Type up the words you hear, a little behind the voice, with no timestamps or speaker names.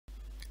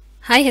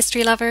Hi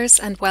history lovers,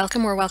 and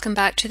welcome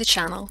back to the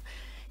channel.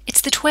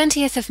 It's the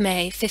 20th of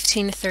May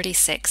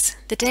 1536,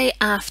 the day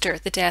after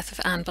the death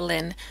of Anne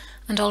Boleyn,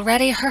 and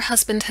already her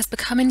husband has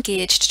become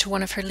engaged to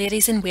one of her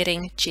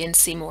ladies-in-waiting, Jane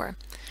Seymour.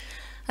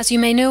 As you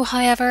may know,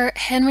 however,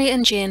 Henry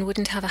and Jane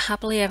wouldn't have a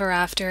happily ever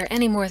after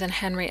any more than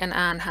Henry and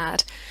Anne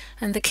had,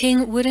 and the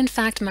king would in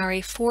fact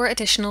marry 4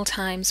 additional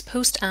times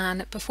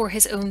post-Anne before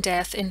his own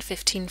death in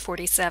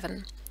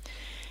 1547.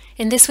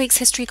 In this week's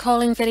History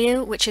Calling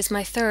video, which is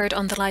my 3rd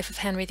on the life of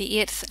Henry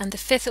VIII and the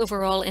 5th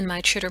overall in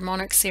my Tudor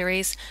monarch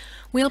series,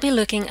 we'll be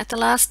looking at the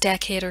last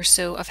decade or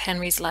so of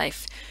Henry's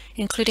life,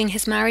 including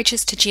his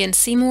marriages to Jane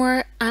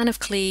Seymour, Anne of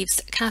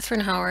Cleves,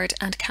 Catherine Howard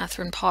and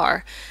Catherine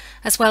Parr,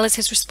 as well as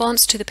his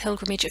response to the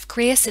Pilgrimage of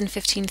Grace in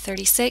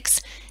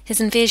 1536,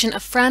 his invasion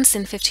of France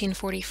in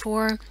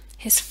 1544,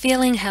 his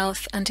failing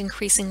health and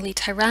increasingly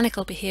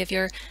tyrannical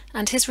behaviour,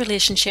 and his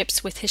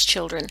relationships with his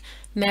children,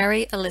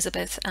 Mary,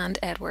 Elizabeth and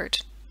Edward.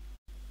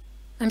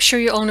 I'm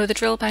sure you all know the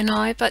drill by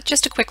now, but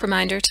just a quick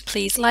reminder to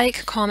please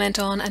like, comment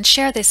on and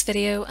share this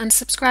video and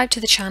subscribe to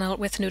the channel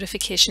with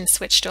notifications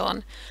switched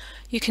on.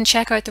 You can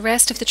check out the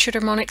rest of the Tudor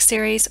Monarch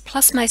series,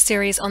 plus my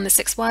series on the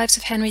 6 wives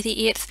of Henry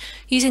VIII,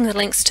 using the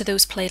links to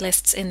those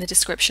playlists in the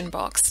description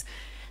box.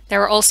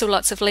 There are also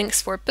lots of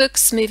links for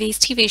books, movies,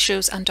 TV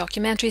shows and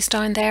documentaries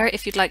down there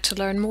if you'd like to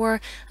learn more,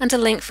 and a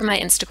link for my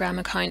Instagram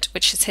account,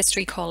 which is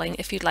History Calling,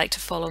 if you'd like to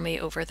follow me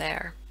over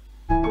there.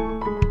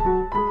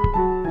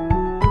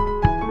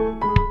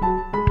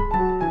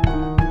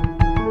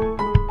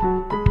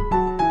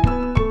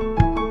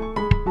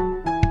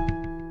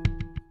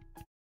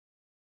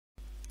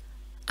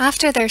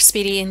 After their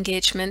speedy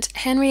engagement,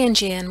 Henry and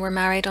Jane were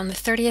married on the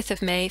 30th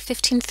of May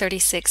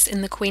 1536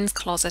 in the Queen's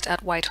Closet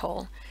at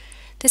Whitehall.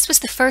 This was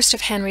the first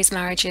of Henry's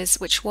marriages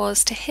which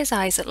was, to his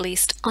eyes at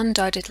least,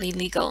 undoubtedly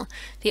legal,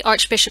 the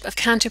Archbishop of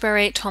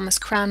Canterbury, Thomas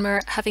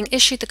Cromwell, having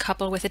issued the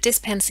couple with a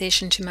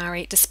dispensation to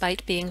marry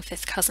despite being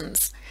 5th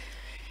cousins.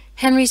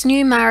 Henry's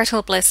new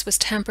marital bliss was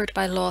tempered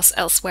by loss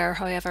elsewhere,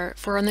 however,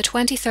 for on the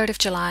 23rd of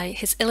July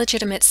his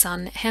illegitimate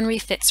son, Henry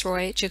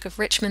Fitzroy, Duke of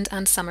Richmond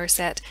and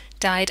Somerset,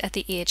 died at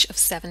the age of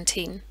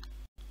 17.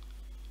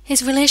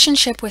 His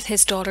relationship with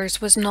his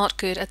daughters was not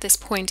good at this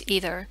point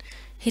either.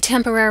 He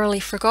temporarily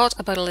forgot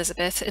about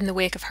Elizabeth in the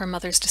wake of her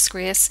mother's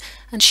disgrace,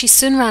 and she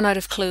soon ran out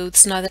of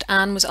clothes now that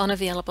Anne was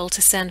unavailable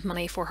to send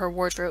money for her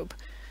wardrobe.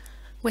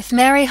 With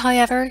Mary,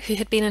 however, who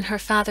had been in her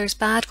father's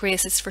bad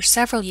graces for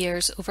several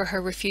years over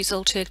her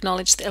refusal to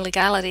acknowledge the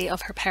illegality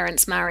of her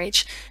parents'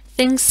 marriage,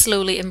 things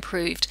slowly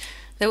improved,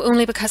 though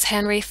only because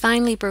Henry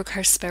finally broke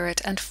her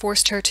spirit and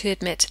forced her to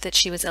admit that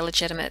she was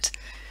illegitimate.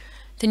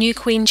 The new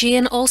Queen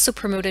Jane also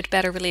promoted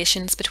better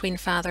relations between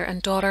father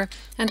and daughter,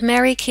 and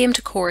Mary came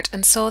to court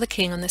and saw the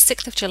king on the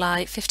 6th of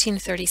July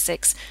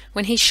 1536,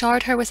 when he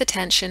showered her with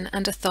attention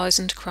and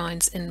 1,000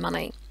 crowns in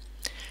money.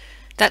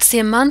 That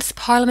same month,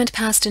 Parliament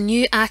passed a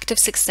new Act of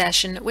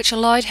Succession which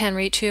allowed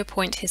Henry to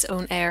appoint his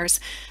own heirs,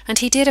 and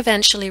he did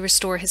eventually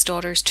restore his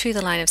daughters to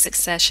the line of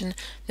succession,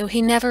 though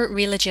he never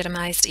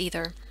re-legitimised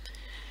either.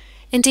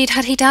 Indeed,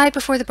 had he died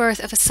before the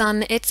birth of a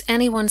son, it's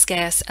anyone's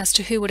guess as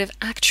to who would have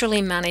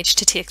actually managed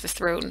to take the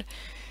throne.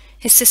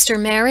 His sister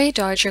Mary,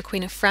 Dowager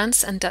Queen of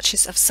France and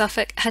Duchess of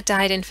Suffolk, had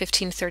died in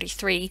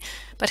 1533,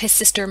 but his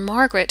sister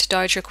Margaret,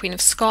 Dowager Queen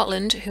of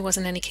Scotland, who was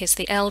in any case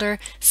the elder,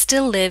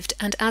 still lived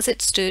and as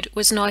it stood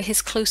was now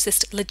his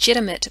closest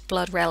legitimate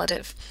blood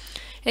relative.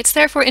 It's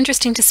therefore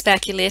interesting to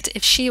speculate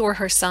if she or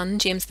her son,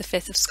 James V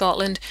of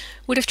Scotland,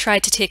 would have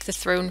tried to take the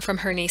throne from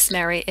her niece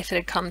Mary if it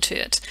had come to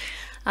it.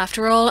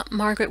 After all,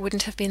 Margaret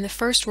wouldn't have been the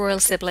first royal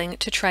sibling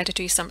to try to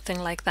do something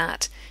like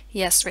that.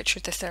 Yes,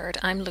 Richard III,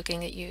 I'm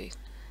looking at you.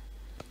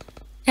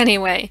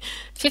 Anyway,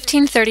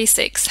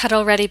 1536 had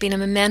already been a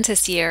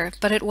momentous year,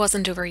 but it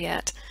wasn't over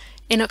yet.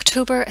 In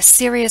October, a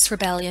serious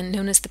rebellion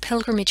known as the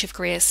Pilgrimage of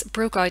Grace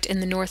broke out in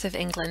the north of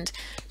England,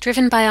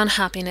 driven by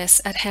unhappiness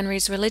at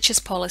Henry's religious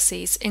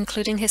policies,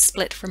 including his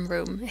split from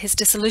Rome, his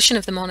dissolution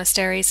of the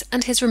monasteries,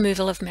 and his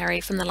removal of Mary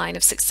from the line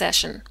of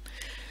succession.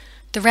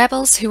 The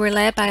rebels, who were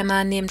led by a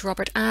man named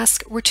Robert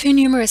Aske, were too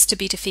numerous to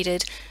be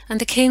defeated,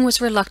 and the king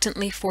was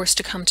reluctantly forced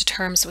to come to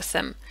terms with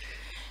them.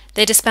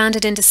 They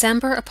disbanded in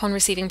December upon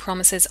receiving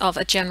promises of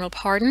a general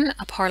pardon,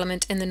 a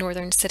parliament in the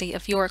northern city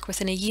of York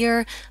within a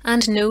year,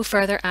 and no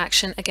further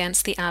action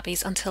against the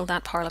abbeys until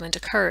that parliament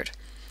occurred.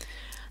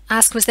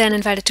 Aske was then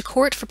invited to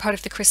court for part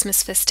of the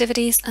Christmas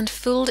festivities and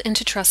fooled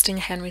into trusting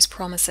Henry's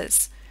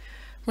promises.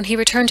 When he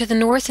returned to the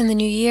north in the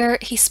new year,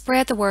 he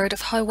spread the word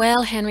of how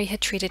well Henry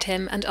had treated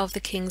him and of the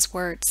king's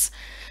words.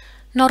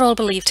 Not all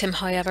believed him,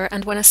 however,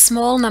 and when a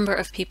small number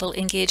of people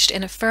engaged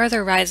in a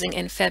further rising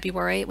in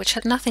February, which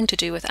had nothing to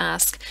do with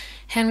Aske,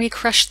 Henry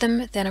crushed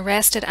them, then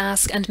arrested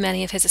Aske and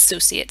many of his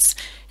associates,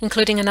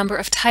 including a number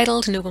of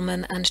titled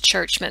noblemen and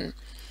churchmen.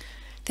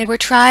 They were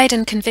tried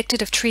and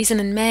convicted of treason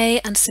in May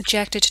and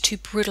subjected to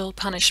brutal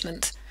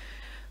punishment.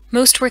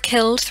 Most were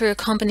killed through a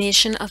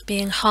combination of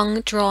being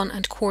hung, drawn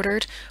and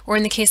quartered, or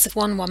in the case of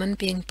one woman,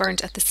 being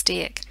burnt at the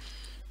stake.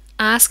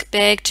 Aske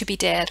begged to be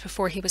dead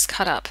before he was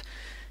cut up.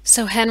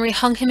 So Henry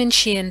hung him in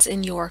chains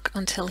in York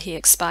until he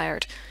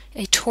expired,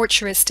 a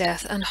torturous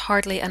death and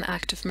hardly an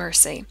act of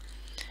mercy.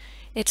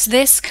 It's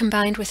this,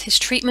 combined with his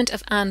treatment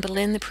of Anne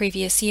Boleyn the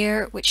previous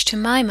year, which to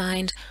my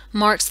mind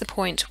marks the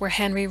point where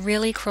Henry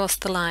really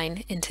crossed the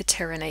line into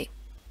tyranny.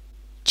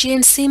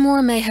 Jane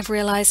Seymour may have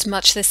realised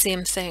much the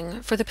same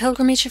thing, for the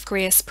Pilgrimage of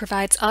Grace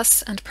provides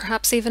us, and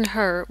perhaps even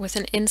her, with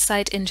an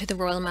insight into the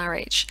royal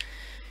marriage.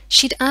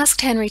 She'd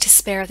asked Henry to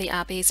spare the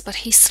abbeys, but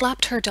he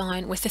slapped her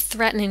down with the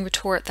threatening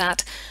retort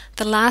that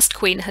the last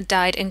queen had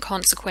died in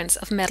consequence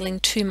of meddling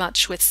too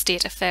much with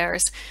state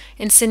affairs,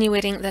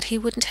 insinuating that he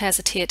wouldn't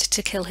hesitate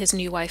to kill his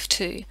new wife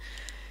too.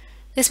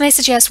 This may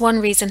suggest one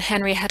reason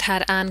Henry had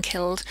had Anne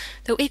killed,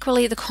 though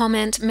equally the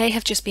comment may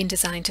have just been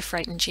designed to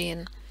frighten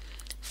Jane.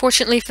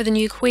 Fortunately for the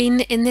new queen,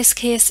 in this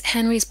case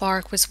Henry's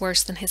bark was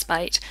worse than his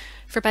bite,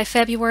 for by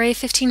February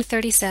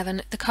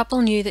 1537 the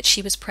couple knew that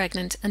she was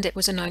pregnant and it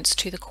was announced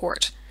to the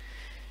court.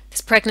 This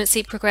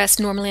pregnancy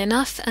progressed normally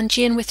enough, and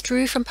Jane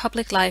withdrew from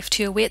public life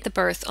to await the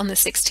birth on the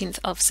 16th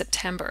of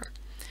September.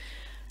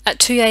 At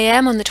 2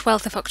 a.m. on the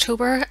 12th of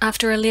October,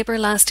 after a labour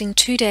lasting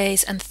 2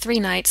 days and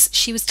 3 nights,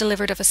 she was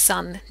delivered of a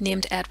son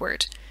named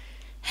Edward.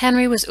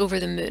 Henry was over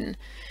the moon.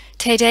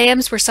 Te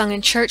Deums were sung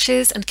in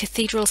churches and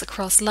cathedrals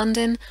across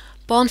London,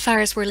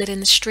 bonfires were lit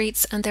in the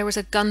streets, and there was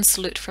a gun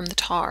salute from the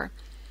Tower.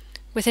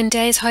 Within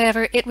days,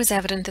 however, it was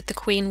evident that the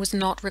Queen was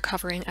not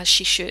recovering as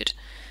she should.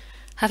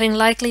 Having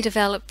likely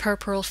developed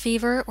puerperal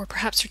fever, or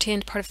perhaps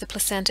retained part of the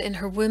placenta in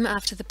her womb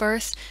after the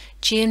birth,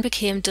 Jane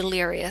became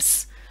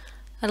delirious.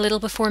 A little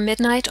before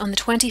midnight on the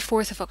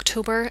 24th of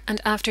October,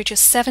 and after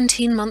just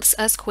 17 months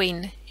as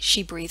Queen,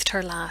 she breathed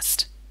her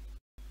last.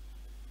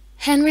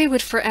 Henry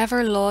would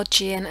forever laud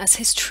Jane as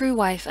his true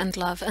wife and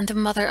love and the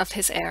mother of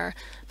his heir,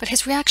 but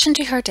his reaction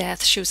to her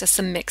death shows us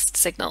some mixed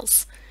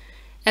signals.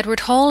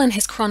 Edward Hall, in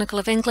his Chronicle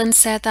of England,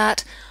 said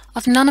that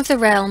of none of the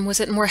realm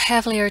was it more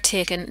heavily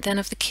o'ertaken than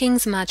of the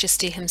King's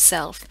Majesty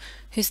himself,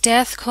 whose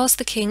death caused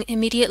the King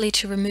immediately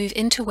to remove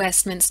into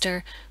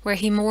Westminster, where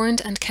he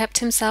mourned and kept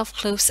himself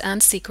close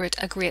and secret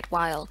a great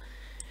while.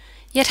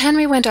 Yet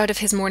Henry went out of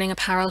his mourning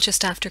apparel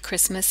just after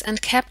Christmas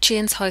and kept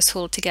Jane's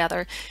household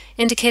together,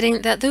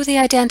 indicating that though the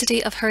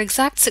identity of her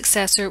exact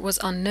successor was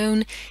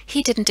unknown,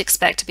 he didn't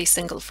expect to be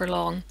single for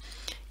long.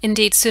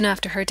 Indeed, soon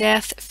after her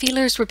death,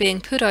 feelers were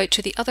being put out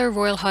to the other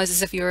royal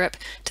houses of Europe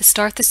to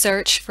start the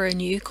search for a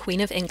new Queen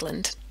of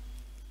England.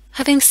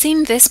 Having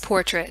seen this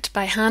portrait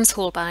by Hans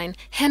Holbein,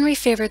 Henry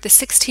favoured the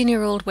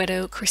 16-year-old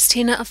widow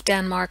Christina of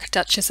Denmark,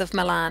 Duchess of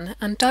Milan,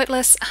 and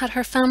doubtless, had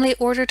her family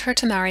ordered her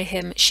to marry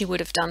him, she would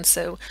have done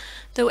so,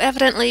 though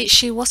evidently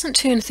she wasn't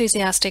too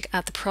enthusiastic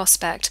at the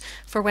prospect,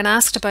 for when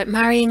asked about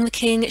marrying the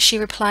king, she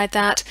replied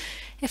that,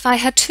 "If I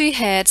had 2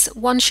 heads,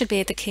 one should be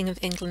at the King of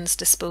England's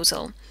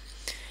disposal."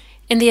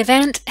 In the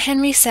event,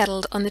 Henry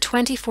settled on the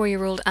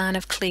 24-year-old Anne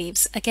of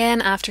Cleves,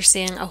 again after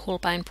seeing a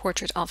Holbein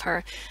portrait of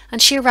her,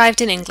 and she arrived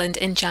in England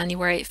in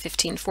January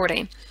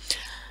 1540.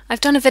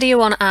 I've done a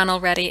video on Anne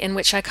already in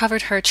which I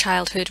covered her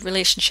childhood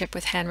relationship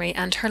with Henry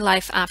and her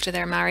life after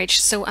their marriage,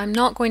 so I'm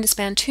not going to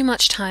spend too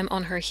much time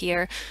on her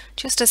here,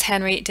 just as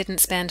Henry didn't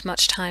spend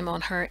much time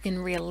on her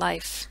in real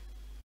life.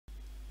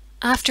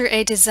 After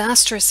a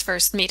disastrous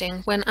first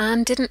meeting, when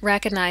Anne didn't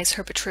recognise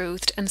her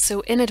betrothed and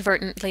so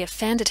inadvertently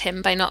offended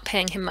him by not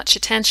paying him much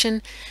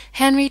attention,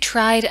 Henry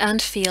tried and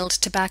failed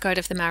to back out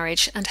of the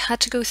marriage and had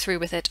to go through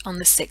with it on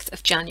the 6th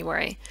of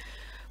January.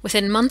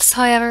 Within months,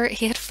 however,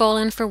 he had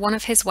fallen for one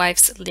of his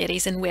wife's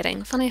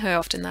ladies-in-waiting, funny how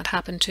often that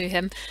happened to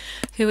him,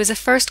 who was a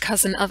first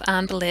cousin of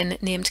Anne Boleyn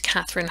named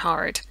Catherine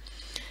Howard.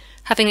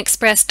 Having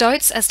expressed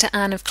doubts as to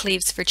Anne of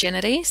Cleves'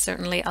 virginity,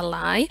 certainly a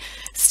lie,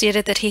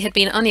 stated that he had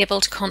been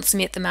unable to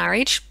consummate the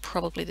marriage,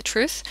 probably the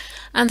truth,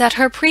 and that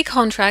her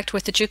pre-contract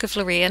with the Duke of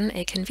Lorraine,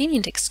 a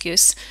convenient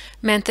excuse,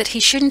 meant that he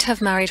shouldn't have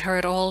married her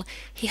at all,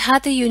 he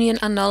had the union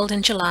annulled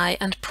in July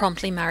and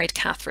promptly married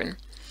Catherine.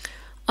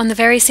 On the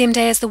very same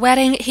day as the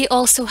wedding, he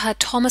also had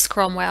Thomas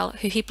Cromwell,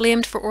 who he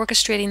blamed for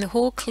orchestrating the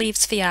whole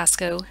Cleves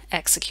fiasco,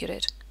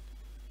 executed.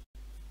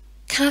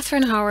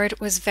 Catherine Howard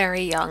was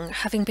very young,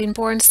 having been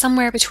born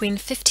somewhere between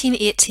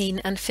 1518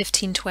 and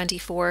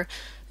 1524,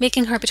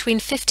 making her between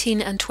 15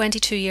 and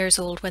 22 years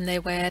old when they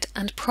wed,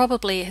 and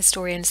probably,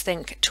 historians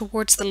think,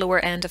 towards the lower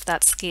end of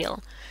that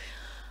scale.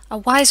 A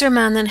wiser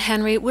man than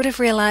Henry would have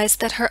realised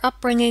that her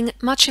upbringing,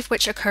 much of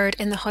which occurred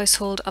in the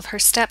household of her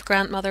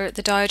step-grandmother,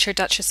 the Dowager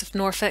Duchess of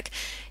Norfolk,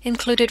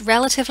 included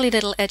relatively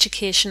little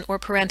education or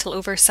parental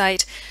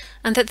oversight,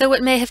 and that though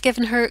it may have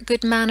given her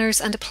good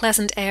manners and a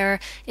pleasant air,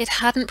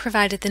 it hadn't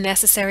provided the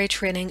necessary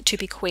training to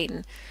be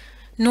queen.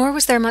 Nor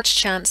was there much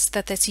chance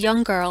that this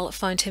young girl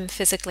found him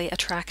physically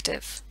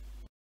attractive.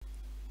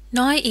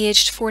 Now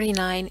aged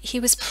 49, he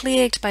was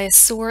plagued by a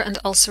sore and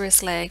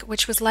ulcerous leg,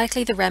 which was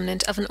likely the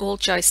remnant of an old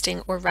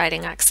jousting or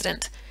riding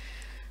accident.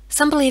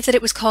 Some believe that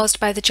it was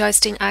caused by the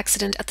jousting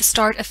accident at the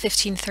start of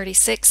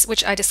 1536,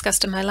 which I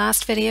discussed in my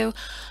last video.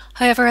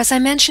 However, as I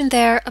mentioned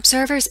there,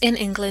 observers in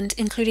England,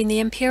 including the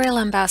Imperial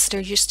Ambassador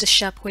Eustace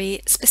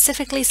Chapuis,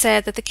 specifically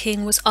said that the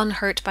king was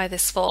unhurt by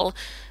this fall,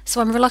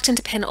 so I'm reluctant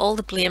to pin all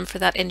the blame for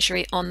that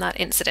injury on that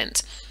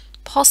incident.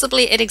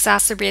 Possibly it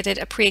exacerbated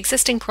a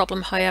pre-existing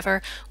problem,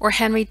 however, or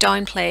Henry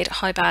downplayed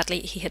how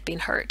badly he had been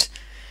hurt.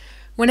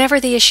 Whenever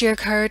the issue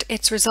occurred,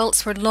 its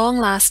results were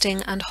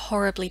long-lasting and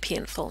horribly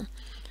painful.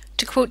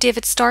 To quote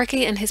David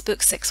Starkey in his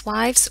book Six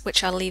Wives,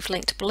 which I'll leave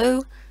linked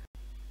below,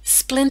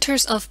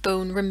 "Splinters of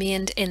bone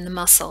remained in the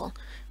muscle,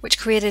 which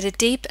created a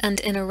deep and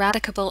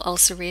ineradicable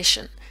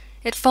ulceration.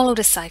 It followed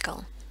a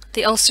cycle.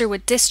 The ulcer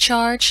would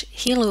discharge,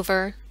 heal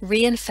over,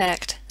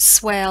 reinfect,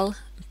 swell,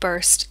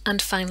 burst,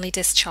 and finally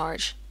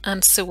discharge,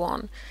 and so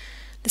on.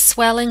 The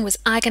swelling was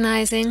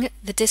agonizing,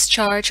 the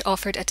discharge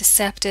offered a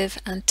deceptive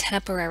and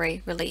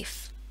temporary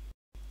relief."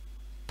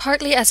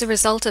 Partly as a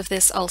result of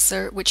this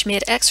ulcer, which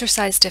made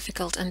exercise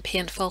difficult and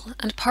painful,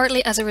 and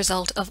partly as a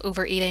result of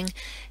overeating,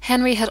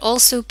 Henry had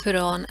also put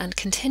on and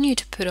continued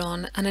to put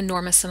on an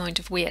enormous amount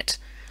of weight.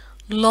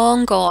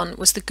 Long gone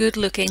was the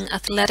good-looking,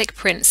 athletic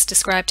prince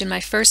described in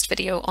my first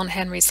video on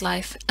Henry's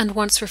life and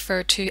once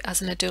referred to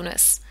as an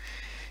Adonis.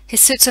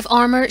 His suits of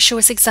armour show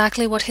us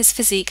exactly what his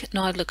physique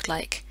now looked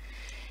like.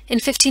 In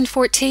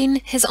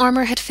 1514, his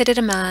armour had fitted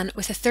a man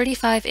with a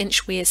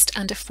 35-inch waist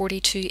and a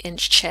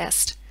 42-inch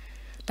chest.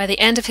 By the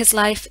end of his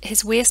life,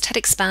 his waist had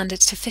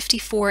expanded to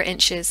 54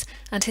 inches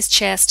and his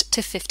chest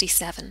to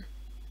 57.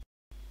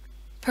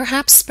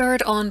 Perhaps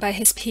spurred on by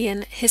his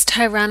pain, his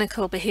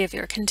tyrannical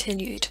behaviour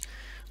continued.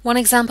 One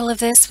example of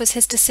this was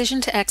his decision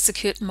to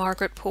execute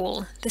Margaret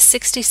Pole, the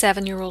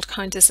 67-year-old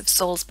Countess of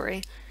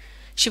Salisbury.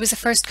 She was a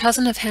first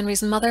cousin of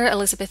Henry's mother,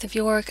 Elizabeth of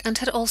York, and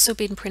had also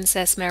been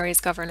Princess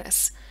Mary's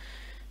governess.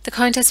 The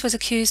Countess was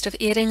accused of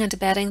aiding and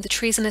abetting the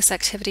treasonous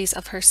activities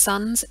of her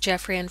sons,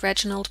 Geoffrey and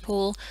Reginald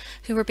Pole,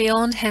 who were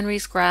beyond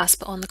Henry's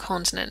grasp on the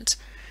continent.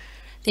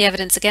 The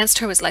evidence against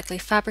her was likely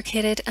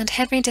fabricated, and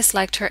Henry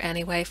disliked her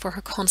anyway for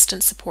her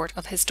constant support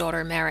of his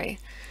daughter Mary.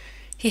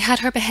 He had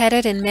her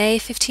beheaded in May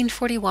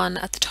 1541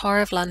 at the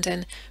Tower of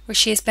London, where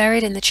she is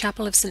buried in the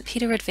chapel of St.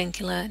 Peter ad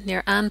Vincula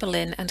near Anne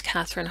Boleyn and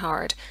Catherine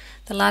Howard,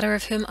 the latter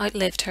of whom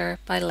outlived her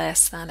by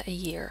less than a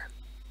year.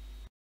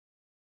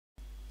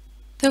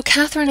 Though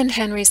Catherine and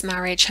Henry's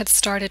marriage had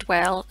started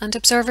well, and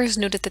observers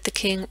noted that the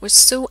king was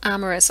so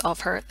amorous of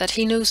her that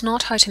he knows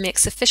not how to make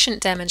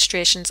sufficient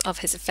demonstrations of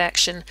his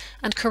affection,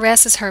 and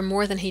caresses her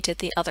more than he did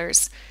the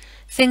others,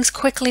 things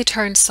quickly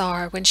turned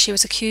sour when she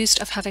was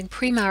accused of having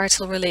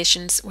premarital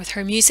relations with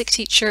her music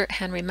teacher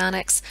Henry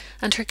Manox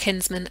and her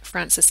kinsman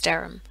Francis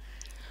Derham.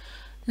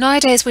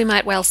 Nowadays we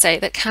might well say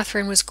that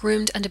Catherine was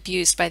groomed and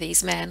abused by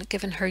these men,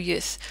 given her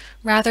youth,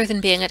 rather than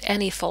being at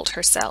any fault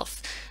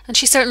herself, and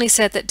she certainly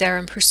said that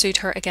Derham pursued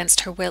her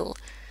against her will.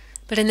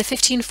 But in the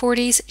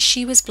 1540s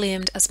she was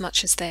blamed as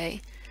much as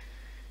they.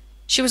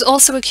 She was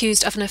also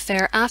accused of an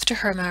affair after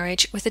her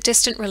marriage with a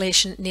distant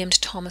relation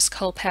named Thomas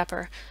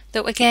Culpeper,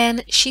 though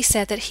again she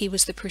said that he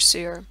was the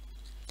pursuer.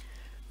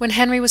 When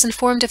Henry was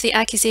informed of the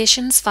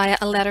accusations via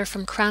a letter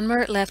from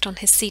Cranmer left on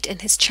his seat in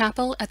his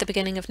chapel at the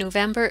beginning of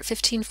November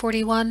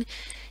 1541,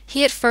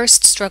 he at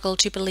first struggled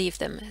to believe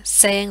them,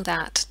 saying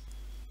that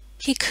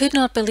he could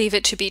not believe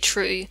it to be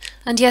true,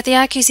 and yet the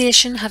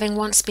accusation having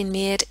once been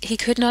made, he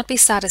could not be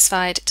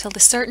satisfied till the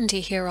certainty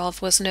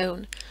hereof was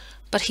known,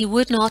 but he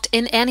would not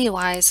in any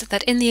wise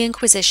that in the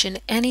Inquisition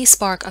any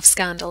spark of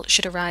scandal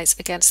should arise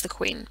against the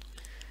Queen.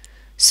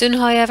 Soon,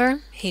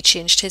 however, he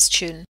changed his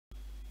tune.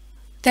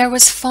 There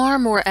was far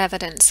more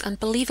evidence, and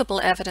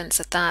believable evidence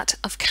at that,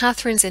 of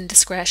Catherine's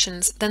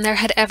indiscretions than there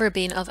had ever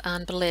been of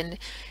Anne Boleyn,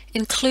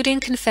 including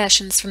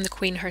confessions from the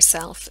Queen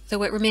herself,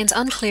 though it remains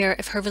unclear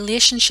if her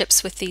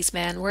relationships with these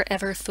men were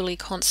ever fully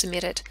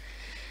consummated.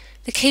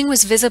 The king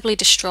was visibly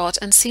distraught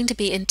and seemed to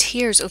be in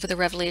tears over the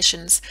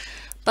revelations,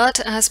 but,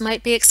 as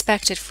might be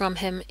expected from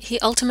him, he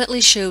ultimately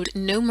showed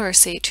no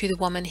mercy to the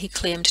woman he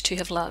claimed to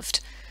have loved.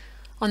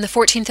 On the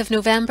 14th of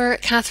November,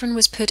 Catherine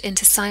was put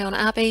into Sion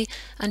Abbey,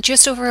 and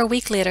just over a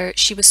week later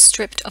she was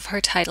stripped of her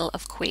title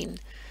of Queen.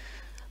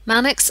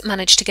 Manox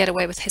managed to get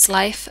away with his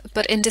life,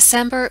 but in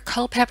December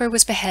Culpeper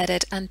was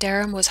beheaded and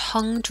Derham was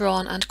hung,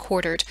 drawn and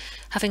quartered,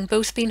 having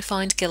both been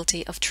found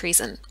guilty of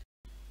treason.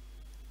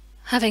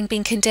 Having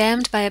been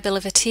condemned by a bill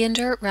of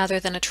attainder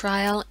rather than a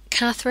trial,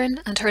 Catherine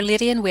and her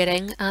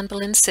lady-in-waiting, Anne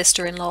Boleyn's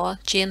sister-in-law,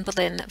 Jane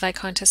Boleyn,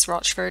 Viscountess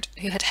Rochford,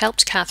 who had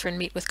helped Catherine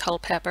meet with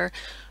Culpeper,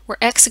 were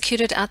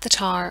executed at the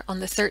Tower on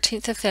the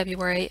 13th of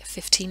February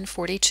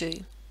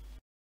 1542.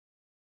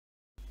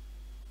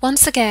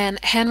 Once again,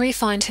 Henry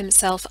found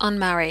himself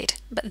unmarried,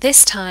 but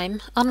this time,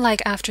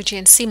 unlike after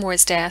Jane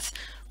Seymour's death,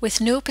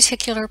 with no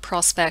particular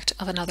prospect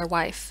of another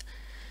wife.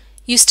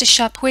 Eustace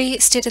Chapuis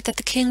stated that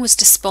the king was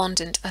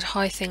despondent at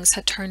how things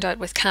had turned out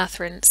with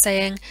Catherine,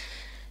 saying,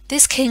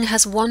 "This king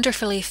has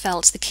wonderfully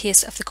felt the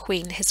case of the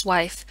Queen, his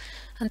wife,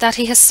 and that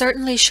he has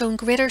certainly shown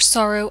greater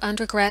sorrow and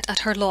regret at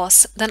her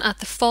loss than at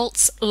the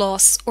faults,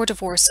 loss, or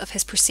divorce of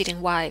his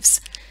preceding wives.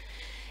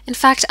 In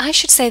fact, I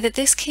should say that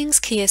this king's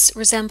case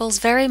resembles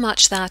very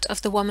much that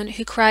of the woman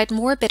who cried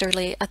more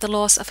bitterly at the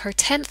loss of her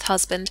 10th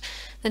husband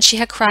than she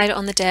had cried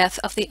on the death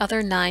of the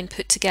other 9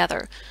 put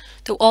together,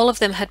 though all of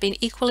them had been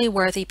equally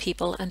worthy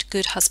people and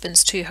good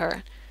husbands to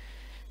her.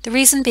 The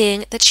reason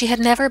being that she had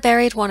never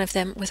buried one of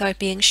them without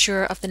being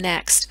sure of the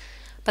next,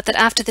 but that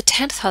after the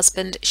 10th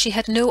husband she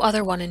had no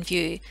other one in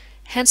view,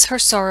 hence her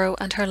sorrow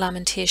and her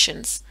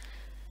lamentations.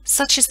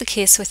 Such is the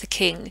case with the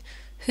king,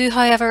 who,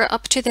 however,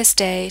 up to this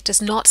day does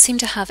not seem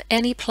to have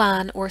any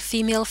plan or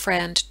female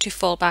friend to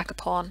fall back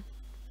upon.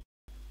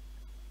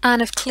 Anne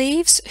of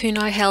Cleves, who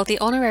now held the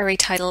honorary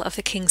title of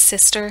the king's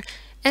sister,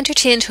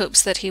 entertained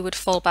hopes that he would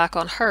fall back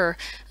on her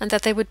and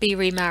that they would be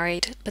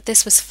remarried, but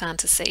this was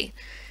fantasy.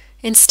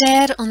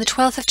 Instead, on the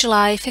 12th of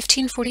July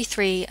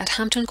 1543 at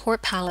Hampton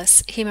Court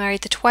Palace, he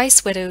married the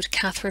twice-widowed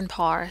Catherine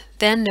Parr,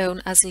 then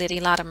known as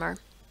Lady Latimer.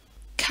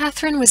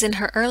 Catherine was in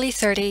her early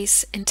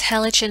 30s,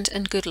 intelligent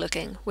and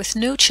good-looking, with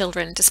no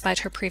children despite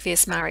her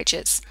previous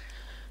marriages.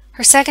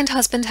 Her second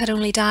husband had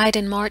only died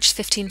in March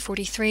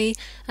 1543,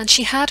 and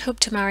she had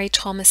hoped to marry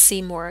Thomas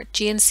Seymour,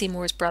 Jane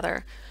Seymour's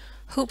brother,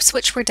 hopes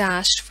which were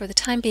dashed, for the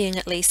time being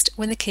at least,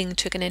 when the king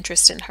took an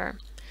interest in her.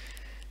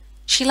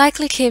 She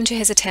likely came to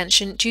his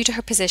attention due to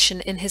her position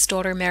in his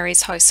daughter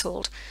Mary's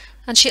household,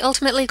 and she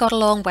ultimately got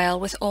along well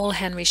with all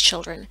Henry's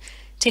children,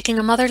 taking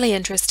a motherly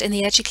interest in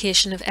the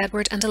education of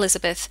Edward and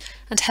Elizabeth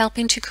and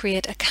helping to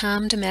create a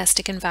calm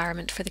domestic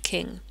environment for the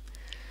king.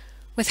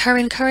 With her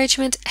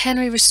encouragement,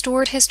 Henry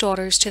restored his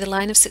daughters to the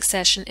line of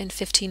succession in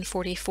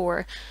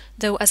 1544,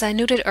 though, as I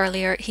noted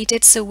earlier, he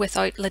did so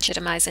without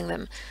legitimising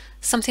them,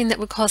 something that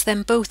would cause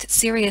them both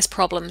serious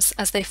problems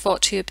as they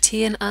fought to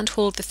obtain and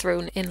hold the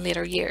throne in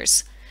later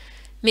years.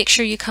 Make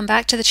sure you come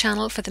back to the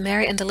channel for the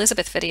Mary and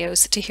Elizabeth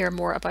videos to hear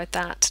more about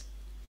that.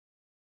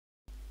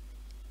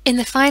 In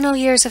the final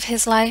years of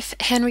his life,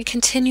 Henry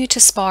continued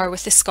to spar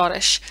with the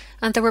Scottish,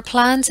 and there were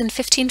plans in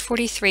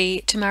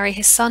 1543 to marry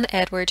his son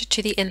Edward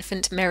to the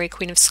infant Mary,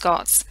 Queen of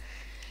Scots.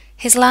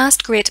 His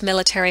last great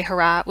military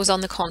hurrah was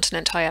on the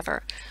continent,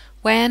 however,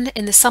 when,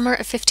 in the summer of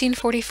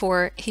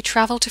 1544, he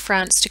travelled to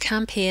France to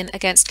campaign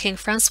against King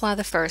Francois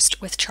I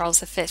with Charles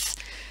V,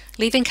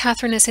 leaving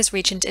Catherine as his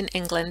regent in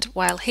England,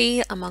 while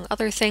he, among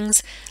other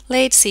things,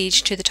 laid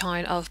siege to the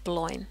town of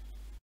Boulogne.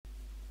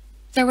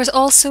 There was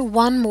also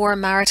one more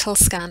marital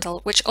scandal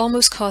which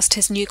almost cost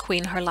his new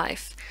queen her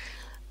life.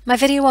 My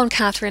video on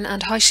Catherine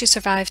and how she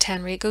survived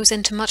Henry goes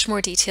into much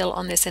more detail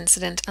on this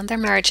incident and their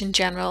marriage in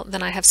general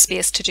than I have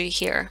space to do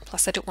here,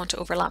 plus I don't want to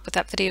overlap with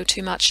that video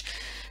too much.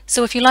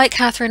 So if you like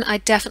Catherine, I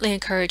definitely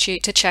encourage you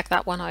to check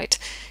that one out.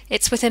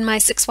 It's within my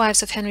 6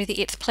 Wives of Henry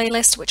VIII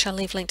playlist, which I'll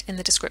leave linked in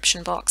the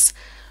description box.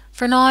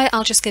 For now,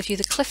 I'll just give you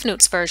the Cliff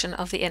Notes version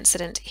of the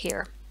incident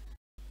here.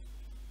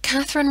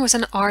 Catherine was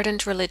an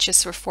ardent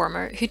religious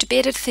reformer who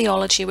debated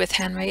theology with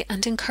Henry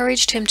and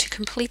encouraged him to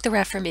complete the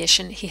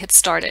Reformation he had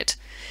started.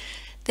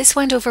 This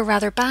went over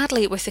rather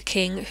badly with the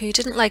king, who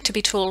didn't like to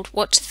be told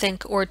what to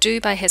think or do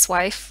by his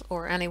wife,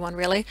 or anyone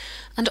really,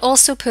 and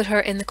also put her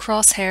in the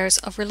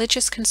crosshairs of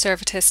religious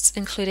conservatists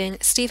including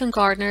Stephen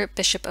Gardiner,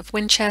 Bishop of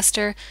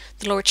Winchester,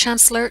 the Lord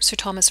Chancellor Sir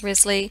Thomas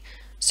Wriothesley,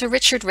 Sir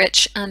Richard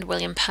Rich and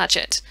William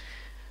Paget.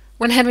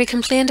 When Henry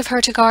complained of her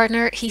to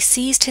Gardiner, he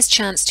seized his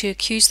chance to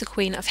accuse the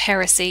Queen of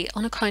heresy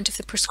on account of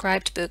the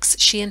prescribed books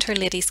she and her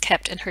ladies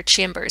kept in her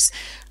chambers,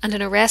 and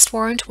an arrest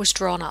warrant was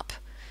drawn up.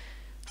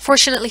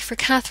 Fortunately for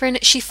Catherine,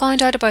 she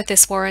found out about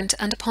this warrant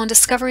and upon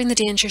discovering the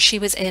danger she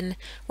was in,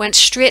 went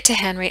straight to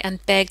Henry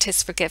and begged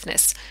his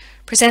forgiveness,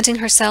 presenting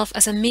herself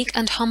as a meek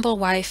and humble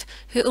wife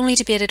who only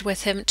debated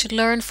with him to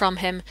learn from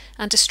him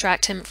and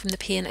distract him from the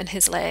pain in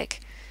his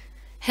leg.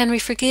 Henry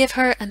forgave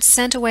her and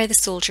sent away the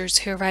soldiers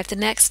who arrived the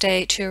next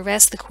day to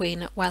arrest the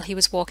Queen while he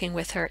was walking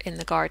with her in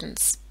the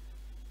gardens.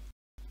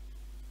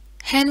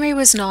 Henry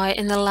was now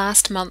in the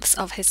last months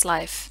of his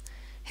life.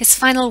 His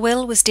final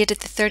will was dated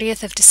the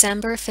 30th of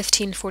December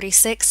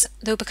 1546,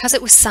 though because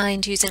it was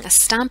signed using a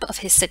stamp of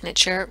his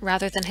signature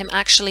rather than him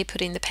actually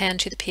putting the pen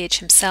to the page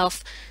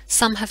himself,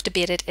 some have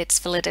debated its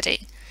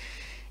validity.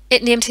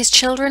 It named his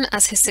children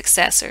as his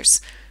successors,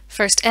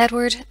 first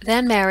Edward,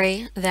 then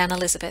Mary, then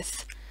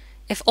Elizabeth.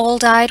 If all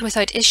died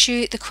without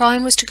issue, the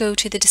crown was to go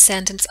to the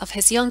descendants of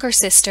his younger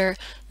sister,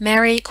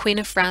 Mary, Queen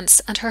of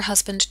France, and her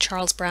husband,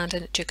 Charles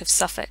Brandon, Duke of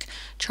Suffolk.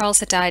 Charles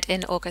had died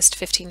in August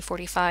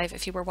 1545,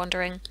 if you were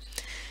wondering.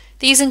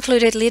 These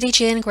included Lady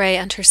Jane Grey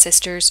and her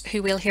sisters,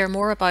 who we'll hear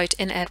more about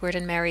in Edward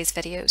and Mary's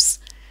videos.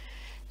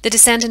 The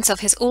descendants of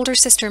his older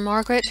sister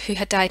Margaret, who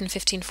had died in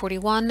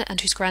 1541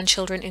 and whose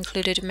grandchildren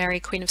included Mary,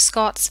 Queen of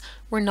Scots,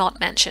 were not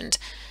mentioned,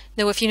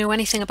 though if you know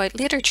anything about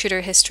later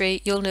Tudor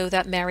history, you'll know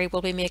that Mary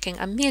will be making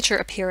a major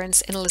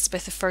appearance in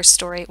Elizabeth I's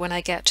story when I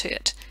get to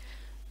it.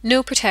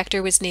 No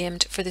protector was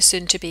named for the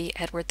soon-to-be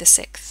Edward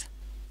VI.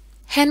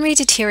 Henry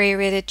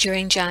deteriorated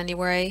during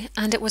January,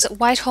 and it was at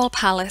Whitehall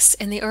Palace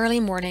in the early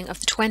morning of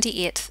the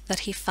 28th that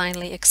he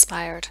finally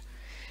expired.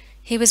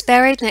 He was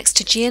buried next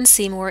to Jane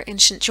Seymour in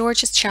St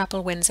George's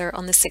Chapel, Windsor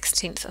on the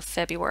 16th of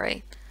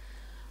February.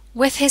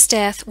 With his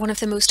death, one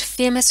of the most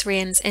famous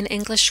reigns in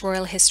English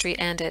royal history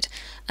ended,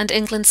 and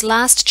England's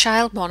last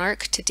child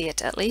monarch, to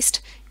date at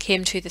least,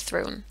 came to the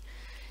throne.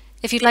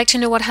 If you'd like to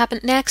know what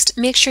happened next,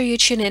 make sure you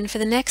tune in for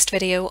the next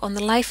video on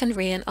the life and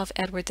reign of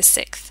Edward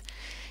VI.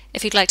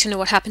 If you'd like to know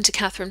what happened to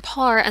Catherine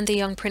Parr and the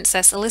young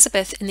Princess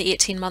Elizabeth in the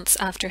 18 months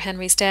after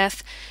Henry's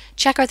death,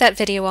 check out that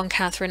video on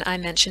Catherine I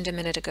mentioned a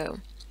minute ago.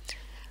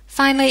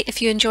 Finally,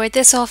 if you enjoyed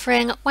this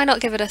offering, why not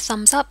give it a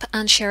thumbs up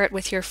and share it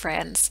with your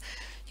friends?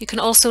 You can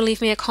also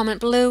leave me a comment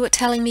below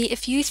telling me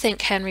if you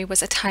think Henry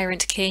was a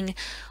tyrant king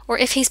or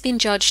if he's been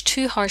judged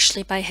too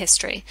harshly by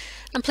history,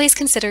 and please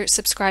consider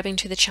subscribing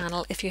to the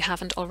channel if you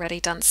haven't already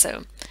done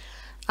so.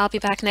 I'll be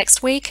back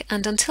next week,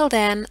 and until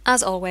then,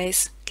 as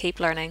always,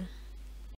 keep learning.